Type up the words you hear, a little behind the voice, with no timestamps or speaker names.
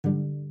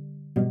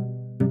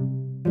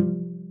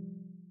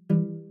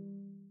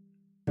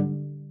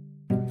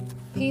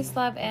Peace,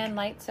 love, and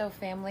light. So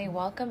family,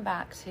 welcome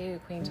back to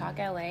Queen Talk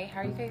LA.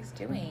 How are you guys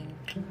doing?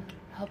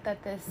 I hope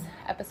that this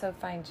episode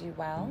finds you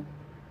well.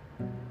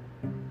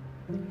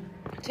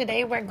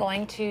 Today we're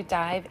going to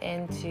dive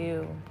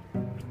into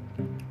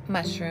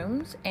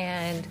mushrooms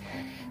and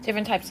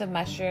different types of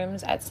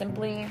mushrooms. At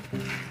Simply,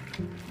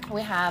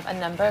 we have a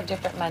number of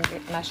different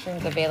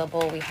mushrooms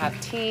available. We have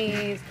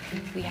teas,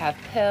 we have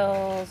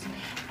pills,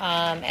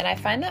 and I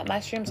find that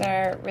mushrooms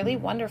are really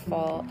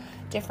wonderful.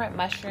 Different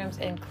mushrooms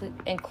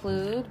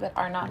include, but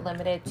are not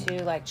limited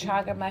to, like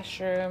chaga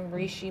mushroom,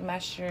 reishi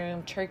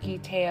mushroom, turkey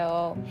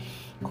tail,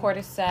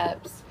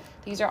 cordyceps.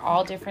 These are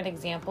all different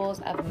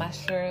examples of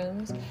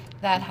mushrooms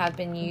that have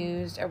been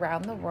used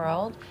around the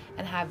world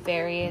and have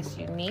various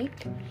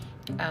unique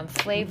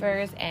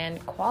flavors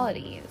and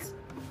qualities.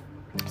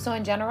 So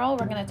in general,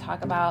 we're going to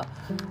talk about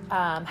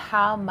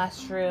how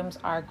mushrooms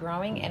are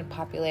growing in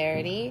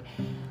popularity.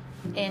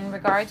 In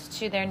regards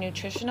to their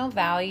nutritional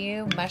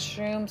value,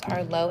 mushrooms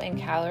are low in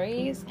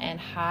calories and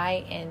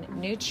high in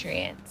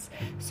nutrients.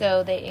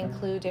 So they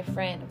include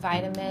different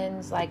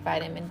vitamins like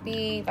vitamin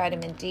B,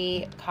 vitamin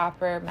D,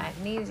 copper,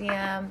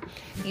 magnesium.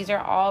 These are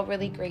all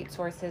really great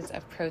sources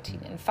of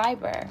protein and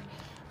fiber.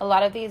 A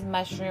lot of these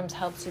mushrooms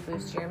help to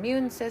boost your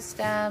immune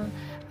system.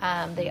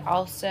 They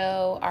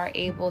also are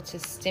able to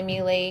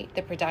stimulate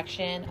the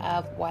production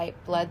of white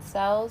blood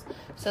cells.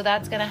 So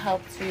that's going to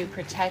help to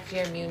protect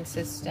your immune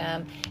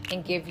system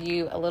and give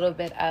you a little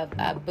bit of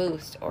a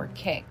boost or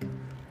kick.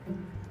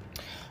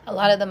 A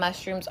lot of the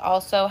mushrooms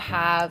also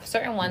have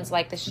certain ones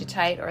like the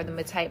shiitite or the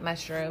matite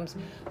mushrooms,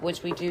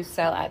 which we do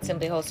sell at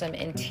Simply Wholesome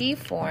in tea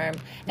form.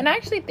 And I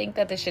actually think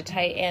that the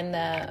shiitite and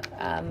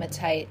the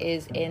matite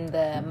is in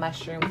the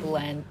mushroom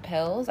blend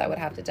pills. I would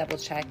have to double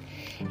check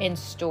in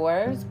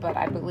stores, but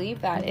I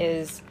believe that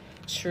is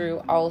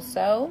true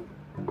also.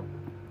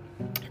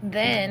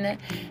 Then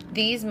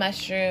these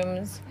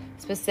mushrooms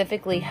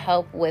specifically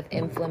help with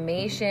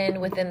inflammation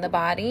within the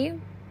body.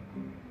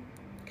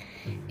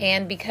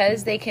 And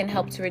because they can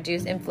help to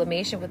reduce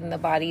inflammation within the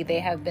body, they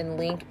have been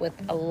linked with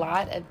a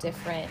lot of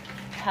different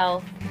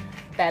health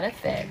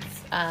benefits.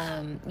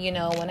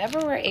 Whenever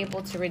we're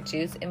able to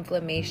reduce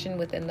inflammation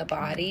within the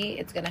body,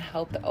 it's going to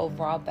help the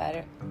overall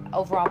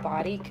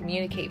body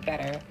communicate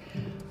better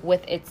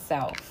with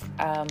itself.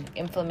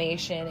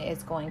 Inflammation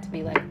is going to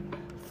be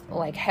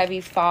like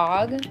heavy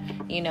fog.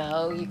 You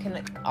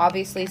can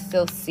obviously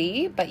still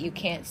see, but you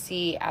can't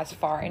see as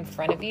far in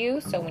front of you.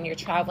 So when you're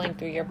traveling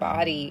through your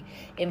body,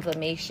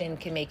 inflammation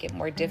can make it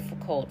more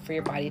difficult for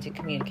your body to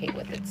communicate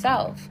with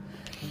itself.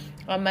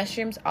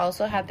 Mushrooms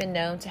also have been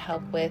known to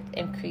help with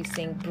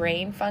increasing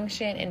brain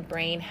function and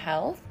brain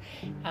health,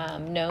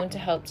 known to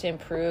help to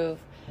improve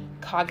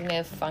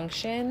cognitive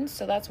function.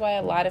 So that's why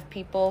a lot of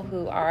people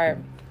who are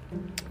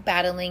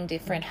battling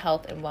different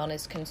health and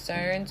wellness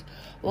concerns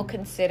will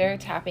consider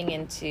tapping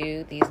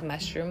into these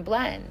mushroom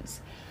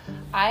blends.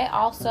 I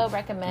also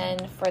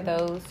recommend for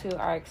those who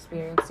are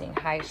experiencing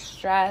high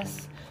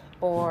stress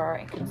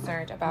or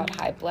concerned about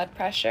high blood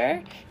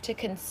pressure to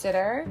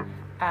consider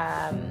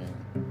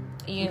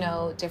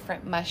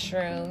different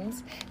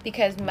mushrooms,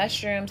 because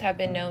mushrooms have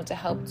been known to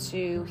help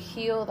to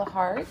heal the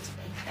heart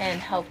and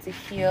help to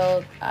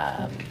heal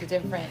the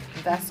different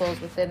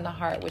vessels within the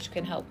heart, which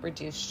can help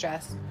reduce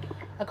stress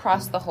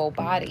across the whole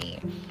body.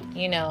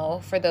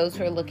 For those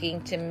who are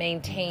looking to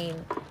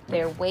maintain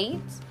their weight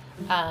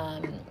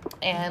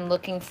and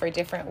looking for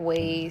different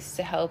ways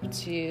to help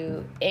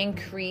to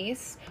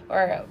increase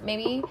or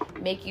maybe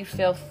make you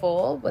feel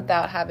full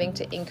without having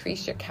to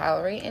increase your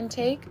calorie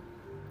intake,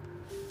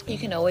 you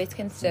can always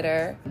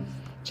consider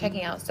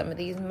checking out some of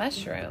these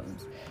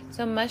mushrooms.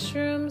 So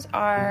mushrooms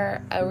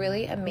are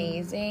really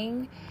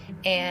amazing,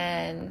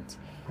 and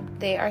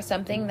they are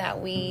something that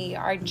we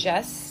are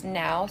just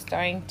now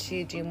starting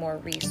to do more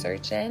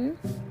research in.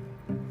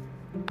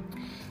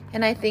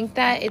 And I think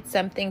that it's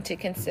something to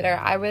consider.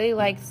 I really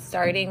like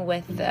starting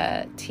with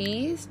the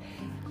teas,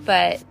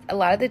 but a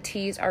lot of the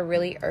teas are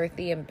really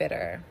earthy and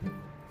bitter.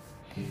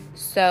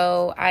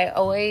 So I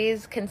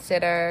always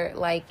consider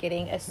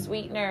getting a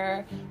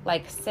sweetener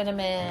like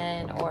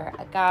cinnamon or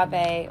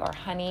agave or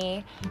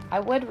honey. I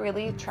would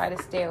really try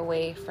to stay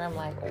away from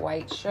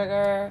white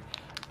sugar.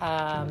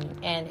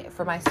 And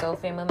for my soul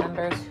family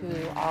members who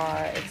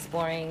are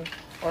exploring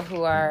or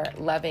who are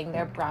loving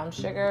their brown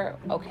sugar,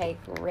 okay,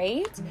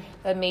 great.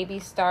 But maybe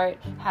start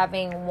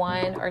having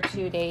 1 or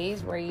 2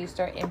 days where you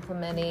start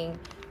implementing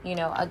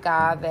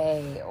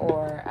agave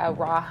or a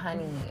raw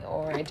honey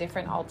or a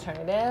different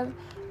alternative,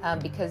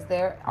 because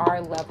there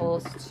are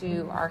levels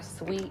to our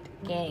sweet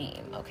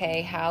game,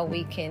 okay? How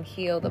we can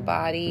heal the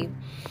body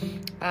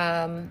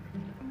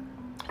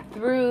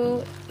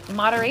through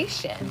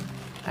moderation.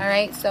 All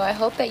right, so I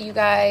hope that you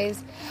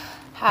guys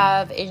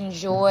have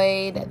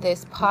enjoyed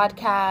this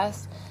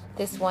podcast.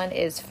 This one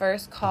is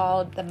first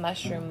called The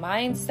Mushroom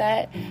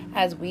Mindset,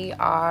 as we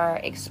are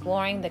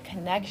exploring the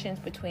connections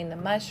between the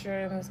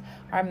mushrooms,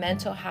 our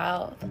mental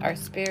health, our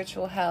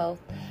spiritual health,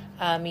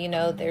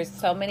 There's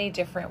so many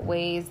different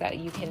ways that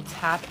you can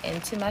tap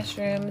into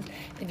mushrooms.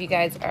 If you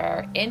guys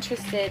are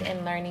interested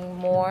in learning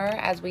more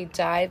as we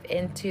dive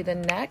into the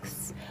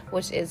next,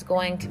 which is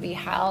going to be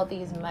how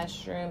these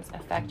mushrooms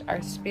affect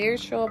our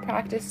spiritual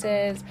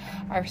practices,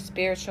 our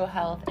spiritual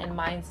health and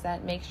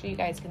mindset, make sure you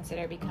guys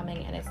consider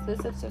becoming an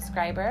exclusive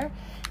subscriber.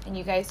 And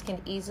you guys can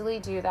easily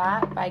do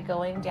that by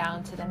going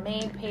down to the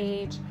main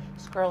page,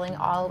 scrolling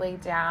all the way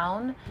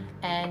down,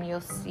 and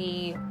you'll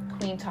see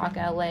Queen Talk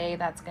LA.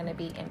 That's going to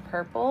be in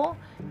purple.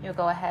 You'll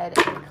go ahead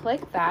and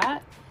click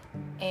that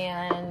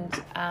and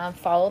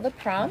follow the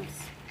prompts.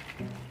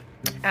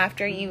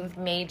 After you've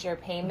made your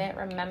payment,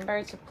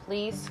 remember to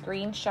please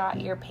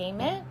screenshot your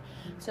payment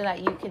so that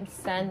you can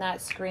send that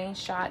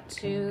screenshot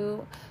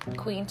to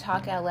Queen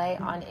Talk LA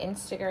on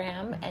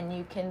Instagram, and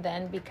you can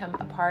then become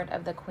a part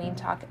of the Queen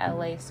Talk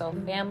LA Soul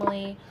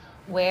family,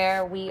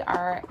 where we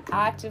are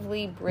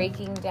actively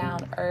breaking down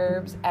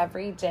herbs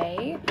every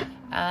day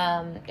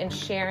and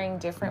sharing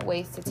different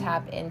ways to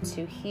tap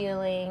into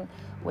healing,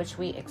 which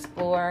we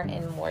explore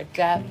in more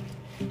depth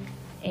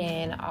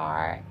in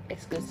our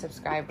exclusive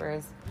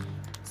subscribers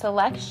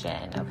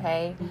selection.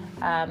 Okay,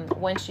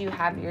 once you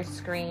have your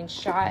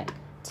screenshot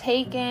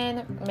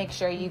taken, make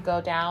sure you go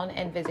down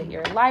and visit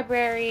your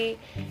library.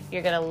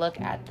 You're going to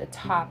look at the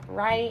top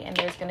right, and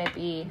there's going to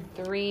be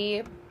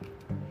 3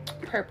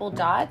 purple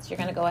dots. You're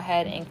going to go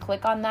ahead and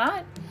click on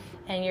that,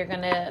 and you're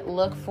going to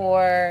look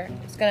for,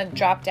 it's going to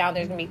drop down.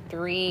 There's going to be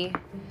 3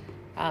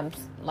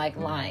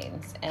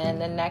 lines,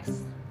 and the next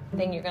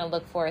thing you're going to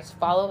look for is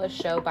follow a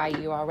show by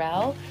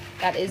URL.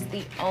 That is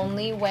the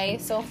only way,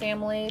 Soul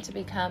Family, to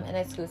become an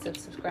exclusive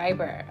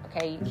subscriber.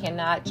 Okay, you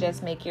cannot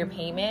just make your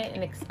payment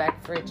and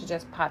expect for it to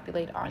just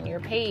populate on your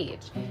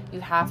page.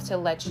 You have to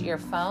let your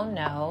phone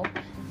know,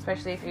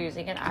 especially if you're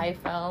using an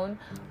iPhone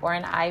or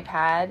an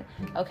iPad.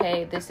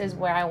 Okay, this is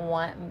where I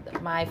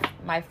want my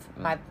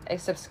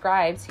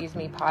subscribe,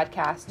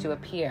 podcast to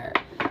appear.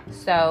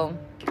 So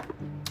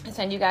I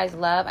send you guys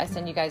love. I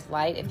send you guys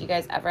light. If you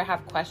guys ever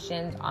have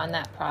questions on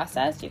that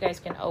process, you guys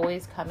can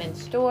always come in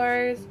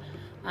stores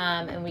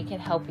and we can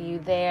help you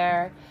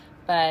there.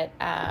 But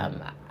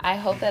I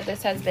hope that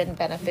this has been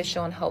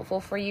beneficial and helpful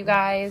for you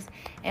guys.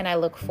 And I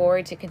look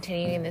forward to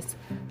continuing this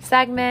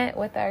segment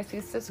with our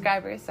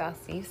subscribers. So I'll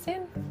see you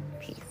soon.